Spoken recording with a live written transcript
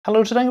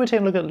Hello, today we're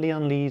taking a look at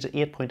Lian Li's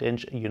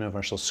 8-inch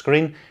universal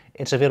screen.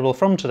 It's available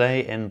from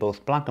today in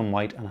both black and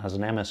white and has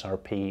an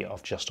MSRP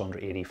of just under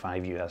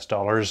 $85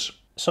 US.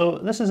 So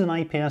this is an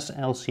IPS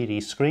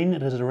LCD screen.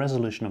 It has a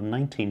resolution of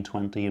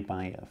 1920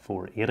 by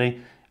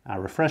 480,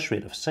 a refresh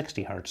rate of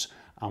 60 Hz,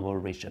 and will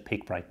reach a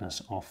peak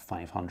brightness of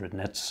 500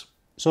 nits.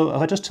 So if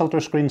I just tilt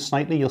our screen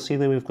slightly, you'll see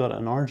that we've got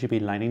an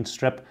RGB lighting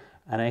strip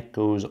and it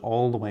goes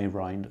all the way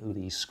around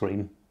the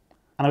screen.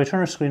 And if we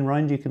turn our screen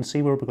around, you can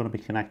see where we're going to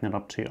be connecting it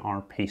up to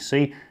our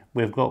PC.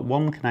 We've got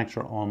one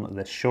connector on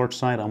the short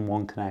side and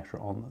one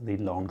connector on the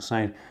long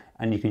side,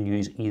 and you can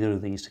use either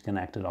of these to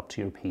connect it up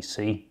to your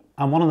PC.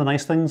 And one of the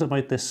nice things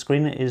about this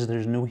screen is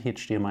there's no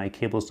HDMI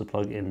cables to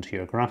plug into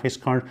your graphics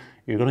card.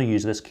 You're going to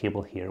use this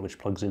cable here, which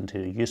plugs into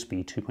a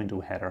USB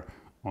 2.0 header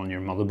on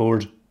your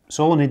motherboard.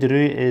 So all we need to do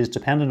is,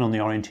 depending on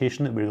the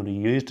orientation that we're going to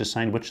use,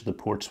 decide which of the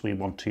ports we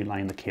want to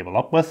line the cable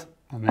up with.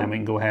 And then we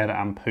can go ahead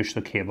and push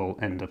the cable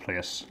into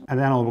place. And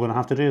then all we're going to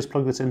have to do is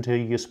plug this into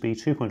a USB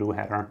 2.0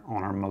 header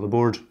on our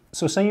motherboard.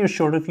 So say you're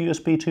short of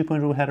USB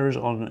 2.0 headers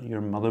on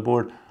your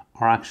motherboard,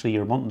 or actually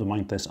you're wanting to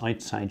mount this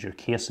outside your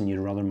case and you'd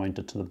rather mount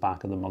it to the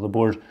back of the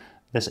motherboard,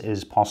 this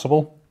is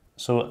possible.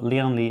 So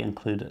Lian Li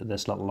include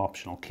this little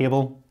optional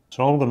cable.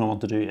 So all we're going to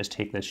want to do is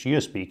take this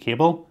USB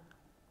cable,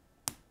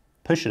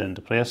 push it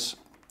into place,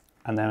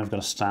 and then we've got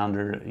a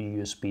standard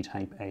USB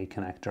type A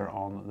connector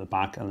on the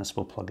back, and this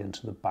will plug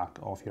into the back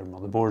of your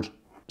motherboard.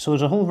 So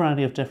there's a whole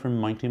variety of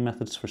different mounting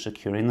methods for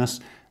securing this.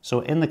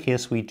 So in the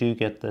case we do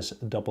get this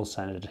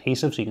double-sided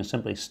adhesive, so you can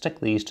simply stick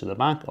these to the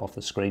back of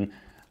the screen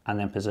and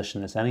then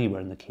position this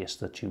anywhere in the case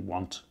that you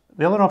want.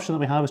 The other option that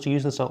we have is to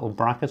use this little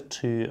bracket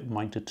to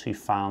mount it to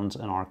fans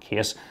in our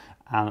case,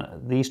 and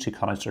these two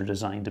cutouts are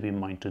designed to be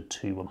mounted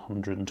to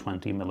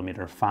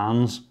 120mm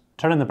fans.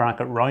 Turning the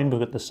bracket round, we've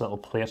got this little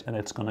plate and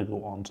it's going to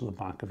go onto the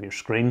back of your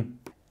screen.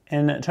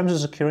 In terms of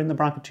securing the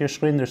bracket to your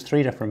screen, there's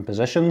three different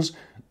positions.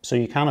 So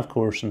you can of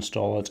course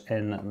install it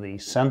in the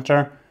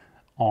center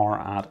or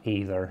at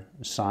either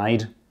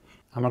side.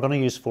 And we're going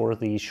to use four of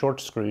these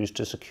short screws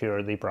to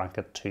secure the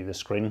bracket to the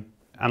screen.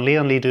 And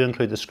Lian Li do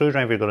include the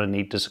screwdriver you're going to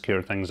need to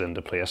secure things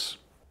into place.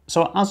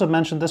 So as I've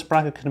mentioned, this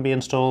bracket can be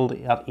installed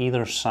at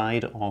either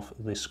side of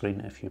the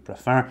screen if you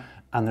prefer,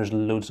 and there's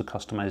loads of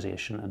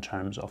customization in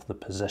terms of the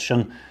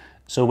position.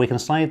 So we can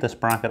slide this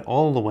bracket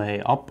all the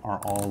way up or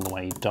all the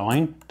way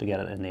down to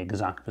get it in the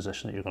exact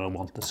position that you're going to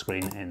want the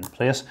screen in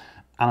place.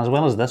 And as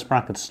well as this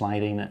bracket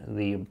sliding,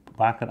 the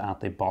bracket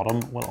at the bottom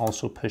will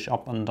also push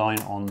up and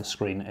down on the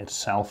screen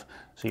itself,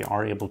 so you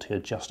are able to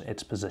adjust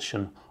its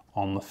position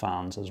on the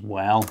fans as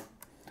well.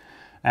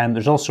 And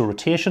there's also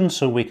rotation,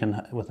 so we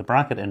can, with the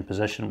bracket in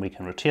position, we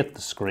can rotate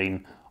the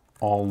screen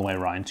all the way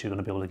around, so you're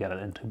going to be able to get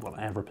it into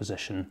whatever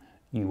position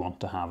you want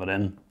to have it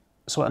in.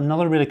 So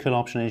another really cool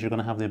option is you're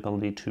going to have the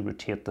ability to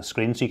rotate the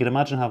screen. So you can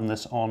imagine having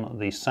this on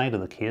the side of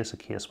the case, a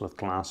case with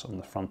glass on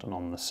the front and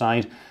on the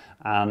side.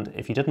 And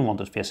if you didn't want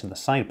it facing the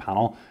side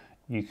panel,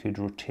 you could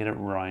rotate it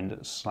around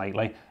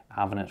slightly,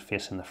 having it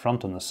facing the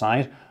front and the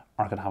side,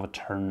 or I could have it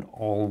turned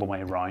all the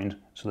way around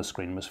so the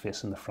screen was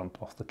facing the front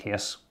of the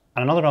case.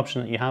 And another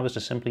option that you have is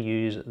to simply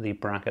use the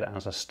bracket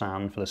as a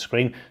stand for the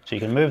screen. So you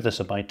can move this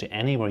about to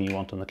anywhere you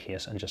want on the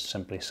case and just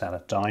simply set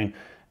it down.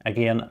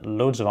 Again,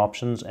 loads of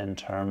options in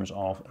terms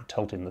of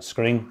tilting the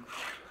screen,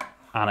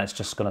 and it's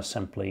just going to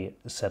simply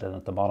sit in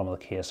at the bottom of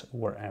the case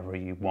wherever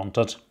you want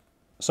it.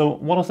 So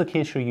what if the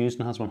case you're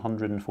using has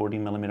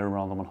 140mm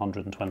rather than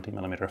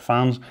 120mm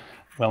fans?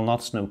 Well,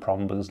 that's no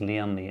problem because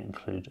Lian Li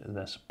include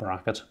this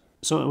bracket.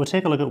 So if we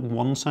take a look at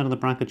one side of the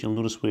bracket, you'll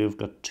notice we've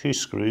got two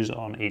screws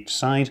on each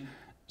side.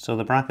 So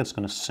the bracket's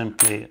going to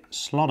simply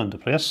slot into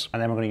place,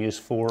 and then we're going to use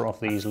four of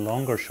these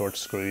longer short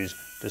screws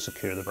to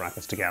secure the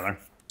brackets together.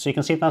 So you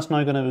can see that's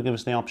now going to give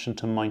us the option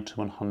to mount to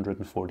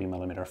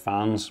 140mm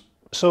fans.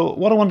 So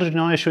what I wanted to do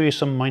now is show you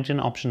some mounting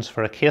options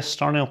for a case,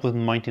 starting off with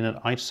mounting it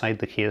outside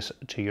the case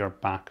to your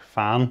back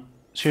fan.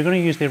 So you're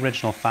going to use the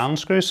original fan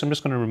screws, so I'm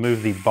just going to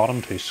remove the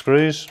bottom two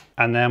screws,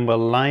 and then we'll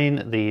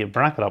line the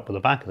bracket up with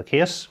the back of the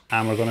case,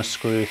 and we're going to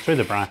screw through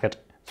the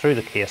bracket, through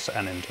the case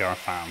and into our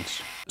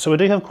fans. So we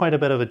do have quite a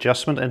bit of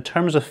adjustment. In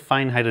terms of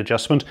fine height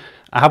adjustment,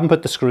 I haven't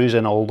put the screws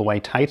in all the way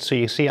tight, so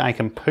you see I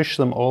can push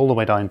them all the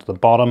way down to the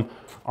bottom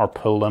or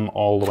pull them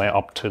all the way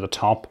up to the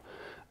top.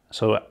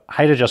 So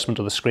height adjustment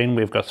of the screen,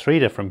 we've got three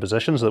different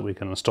positions that we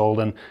can install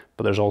in,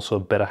 but there's also a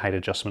bit of height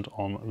adjustment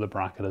on the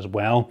bracket as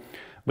well.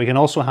 We can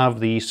also have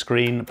the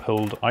screen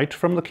pulled out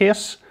from the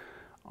case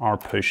or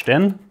pushed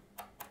in,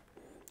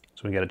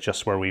 so we get it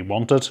just where we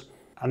want it.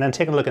 And then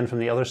taking a look in from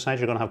the other side,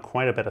 you're going to have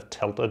quite a bit of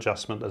tilt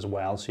adjustment as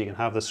well, so you can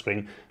have the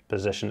screen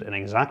positioned in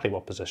exactly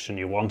what position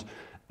you want,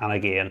 and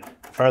again,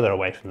 further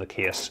away from the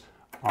case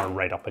or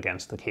right up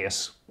against the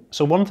case.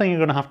 So one thing you're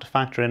going to have to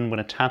factor in when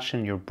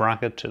attaching your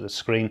bracket to the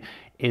screen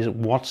is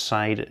what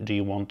side do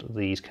you want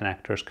these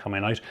connectors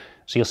coming out.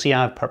 So you'll see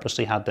I've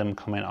purposely had them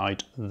coming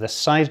out this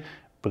side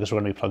because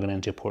we're going to be plugging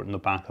into a port in the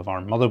back of our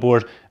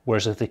motherboard,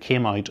 whereas if they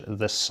came out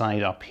this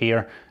side up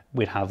here,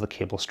 we'd have the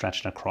cable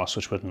stretching across,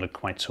 which wouldn't look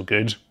quite so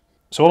good.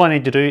 So all I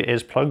need to do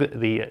is plug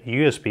the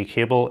USB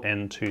cable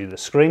into the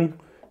screen,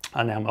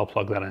 and then we'll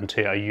plug that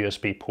into a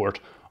USB port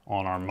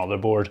on our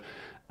motherboard,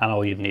 and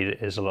all you'd need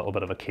is a little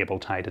bit of a cable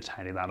tie to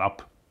tidy that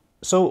up.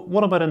 So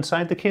what about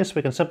inside the case?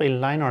 We can simply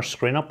line our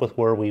screen up with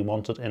where we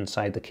want it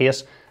inside the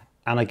case,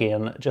 and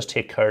again just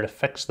take care to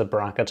fix the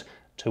bracket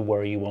to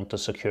where you want to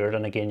secure it,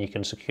 and again you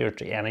can secure it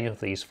to any of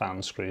these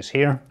fan screws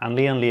here. And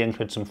Lian Li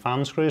includes some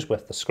fan screws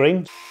with the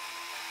screen.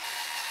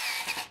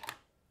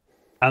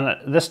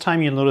 And this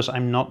time you'll notice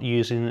I'm not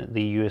using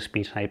the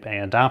USB type A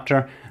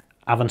adapter.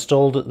 I've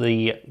installed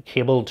the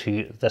cable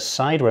to this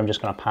side where I'm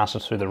just going to pass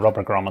it through the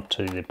rubber grommet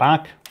to the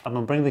back. I'm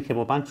going to bring the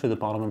cable back through the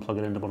bottom and plug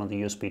it into one of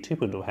the USB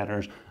 2.0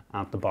 headers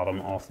at the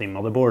bottom of the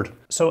motherboard.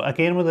 So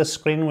again with this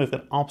screen we've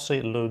got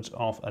absolutely loads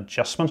of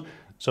adjustment.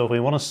 So if we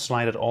want to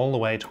slide it all the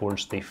way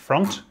towards the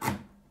front,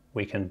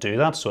 we can do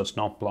that so it's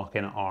not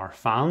blocking our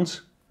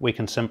fans. We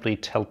can simply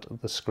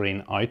tilt the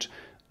screen out.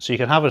 So you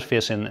can have it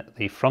facing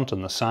the front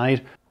and the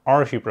side,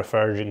 or if you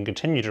prefer, you can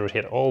continue to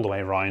rotate all the way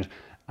around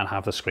and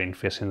have the screen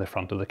facing the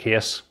front of the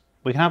case.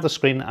 We can have the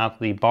screen at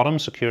the bottom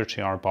secured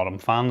to our bottom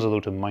fans, although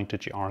to mount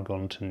it you are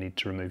going to need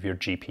to remove your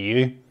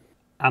GPU.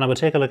 And I would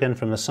take a look in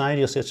from the side,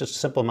 you'll see it's just a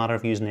simple matter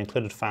of using the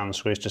included fan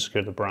screws to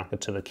secure the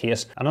bracket to the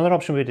case. Another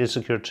option would be to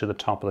secure it to the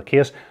top of the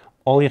case.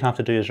 All you'd have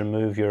to do is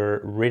remove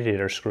your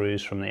radiator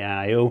screws from the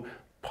AIO,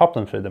 pop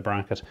them through the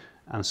bracket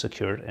and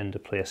secure it into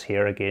place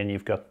here. Again,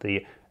 you've got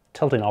the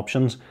tilting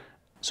options.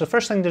 So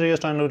first thing to do is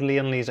download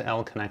Lian Li's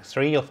L Connect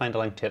 3. You'll find a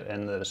link to it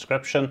in the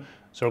description.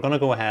 So we're going to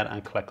go ahead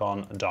and click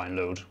on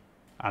download,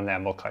 and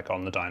then we'll click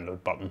on the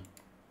download button.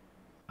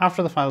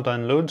 After the file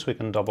downloads, we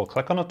can double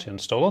click on it to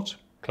install it.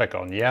 Click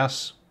on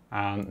yes,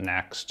 and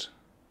next,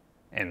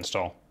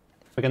 install.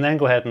 We can then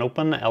go ahead and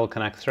open L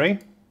Connect 3.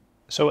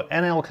 So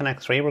in L Connect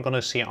 3, we're going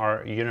to see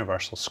our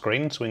universal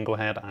screen. So we can go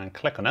ahead and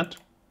click on it,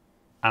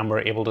 and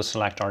we're able to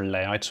select our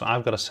layout. So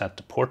I've got it set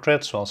to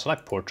portrait, so I'll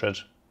select portrait.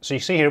 So you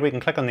see here, we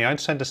can click on the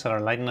outside to set our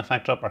lighting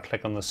effect up, or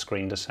click on the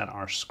screen to set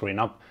our screen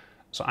up.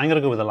 So I'm going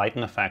to go with the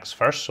lighting effects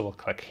first, so we'll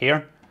click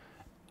here.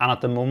 And at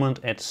the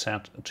moment it's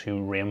set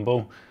to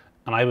rainbow,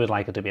 and I would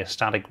like it to be a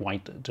static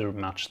white to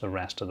match the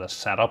rest of the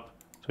setup.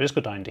 So we just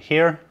go down to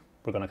here,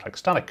 we're going to click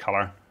static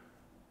color,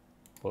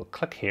 we'll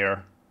click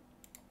here,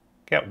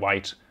 get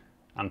white,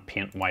 and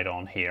paint white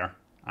on here,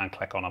 and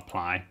click on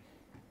apply.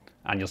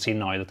 And you'll see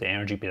now that the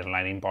RGB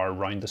lighting bar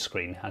around the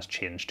screen has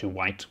changed to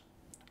white.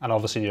 And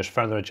obviously there's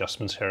further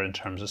adjustments here in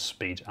terms of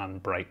speed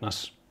and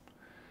brightness.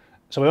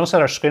 So we want to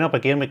set our screen up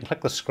again. We can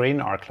click the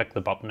screen or click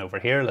the button over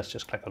here. Let's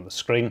just click on the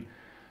screen,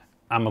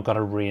 and we've got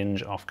a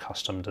range of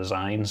custom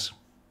designs.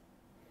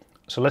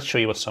 So let's show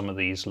you what some of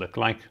these look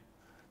like.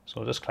 So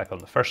we'll just click on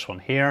the first one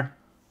here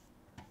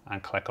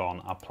and click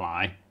on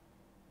apply.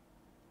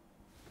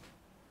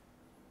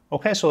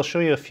 Okay, so I'll show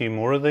you a few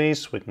more of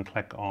these. We can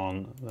click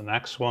on the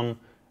next one,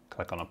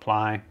 click on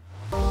apply.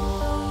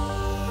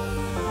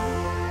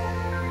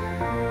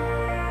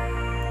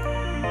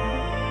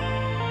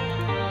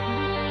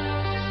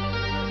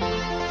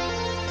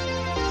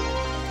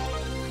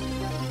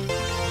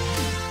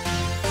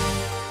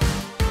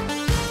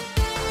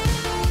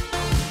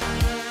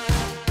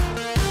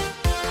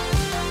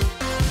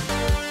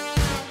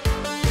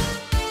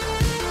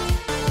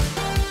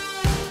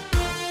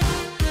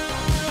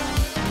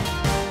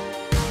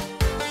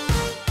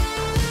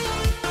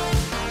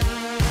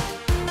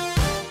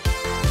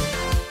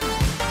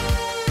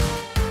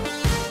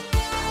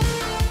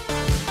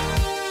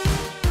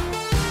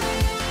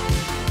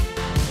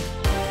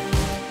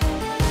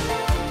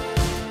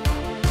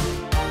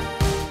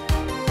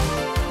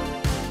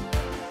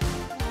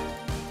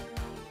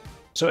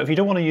 So if you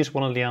don't want to use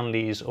one of Lian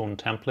Li's own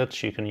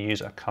templates, you can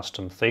use a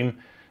custom theme.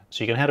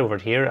 So you can head over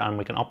here and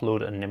we can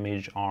upload an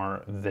image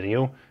or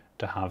video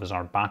to have as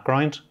our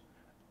background.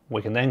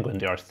 We can then go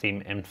into our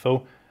theme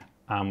info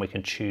and we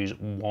can choose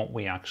what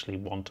we actually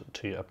want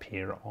to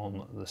appear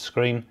on the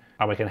screen.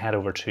 And we can head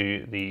over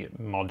to the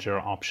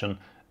modular option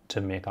to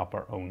make up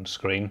our own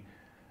screen.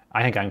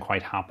 I think I'm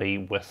quite happy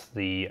with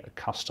the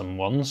custom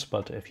ones,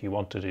 but if you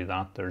want to do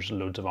that, there's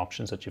loads of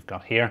options that you've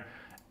got here.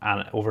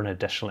 And over in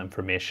additional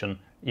information,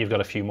 you've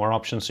got a few more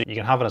options. So you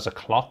can have it as a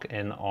clock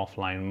in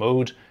offline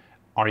mode,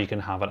 or you can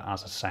have it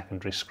as a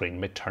secondary screen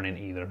by turning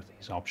either of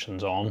these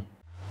options on.